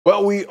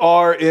Well, we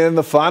are in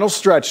the final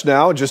stretch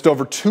now. In just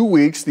over 2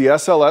 weeks, the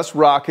SLS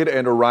rocket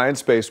and Orion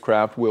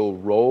spacecraft will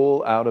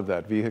roll out of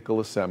that vehicle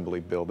assembly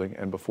building.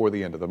 And before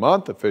the end of the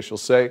month,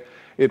 officials say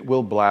it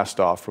will blast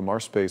off from our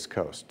Space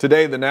Coast.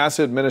 Today, the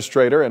NASA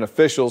administrator and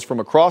officials from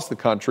across the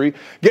country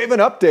gave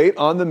an update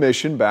on the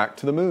mission back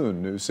to the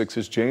moon. News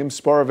 6's James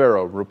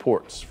Sparvero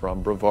reports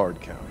from Brevard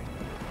County.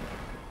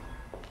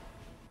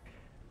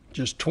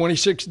 Just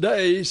 26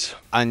 days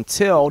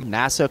until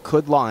NASA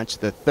could launch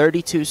the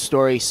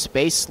 32-story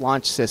Space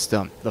Launch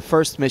System, the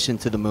first mission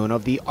to the moon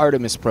of the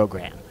Artemis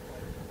program.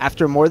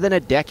 After more than a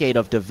decade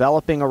of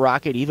developing a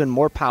rocket even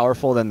more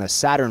powerful than the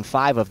Saturn V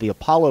of the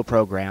Apollo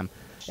program,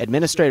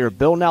 Administrator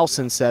Bill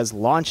Nelson says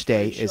launch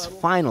day is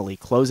finally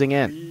closing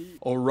in.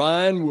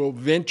 Orion will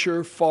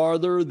venture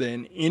farther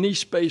than any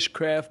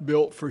spacecraft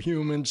built for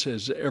humans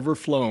has ever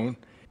flown,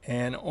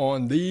 and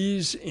on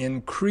these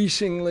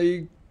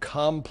increasingly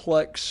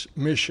complex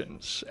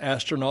missions,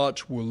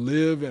 astronauts will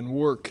live and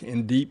work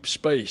in deep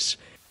space.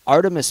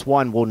 Artemis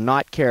I will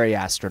not carry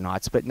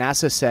astronauts, but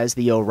NASA says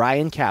the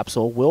Orion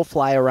capsule will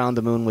fly around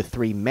the moon with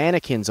 3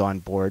 mannequins on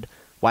board,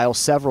 while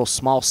several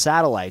small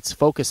satellites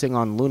focusing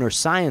on lunar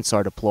science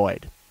are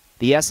deployed.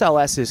 The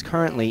SLS is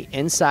currently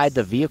inside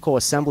the vehicle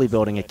assembly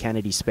building at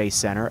Kennedy Space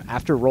Center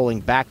after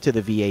rolling back to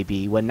the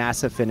VAB when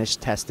NASA finished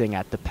testing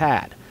at the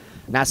pad.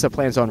 NASA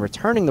plans on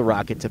returning the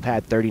rocket to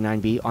Pad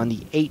 39B on the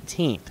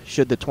 18th,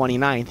 should the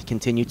 29th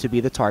continue to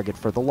be the target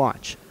for the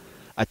launch.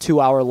 A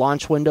 2-hour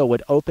launch window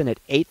would open at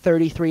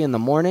 8:33 in the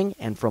morning,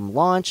 and from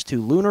launch to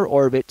lunar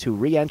orbit to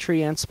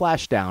re-entry and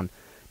splashdown,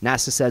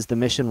 NASA says the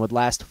mission would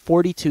last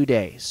 42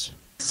 days.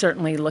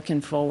 Certainly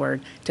looking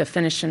forward to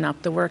finishing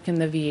up the work in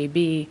the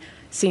VAB,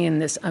 seeing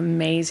this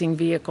amazing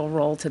vehicle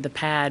roll to the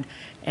pad,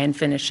 and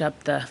finish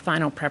up the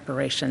final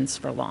preparations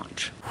for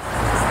launch.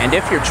 And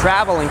if you're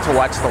traveling to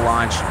watch the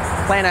launch,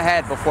 plan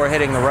ahead before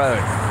hitting the road.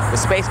 The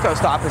Space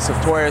Coast Office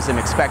of Tourism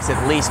expects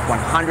at least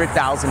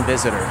 100,000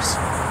 visitors.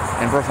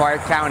 In Brevard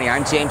County,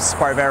 I'm James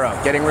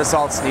Sparvero, getting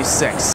results, News 6.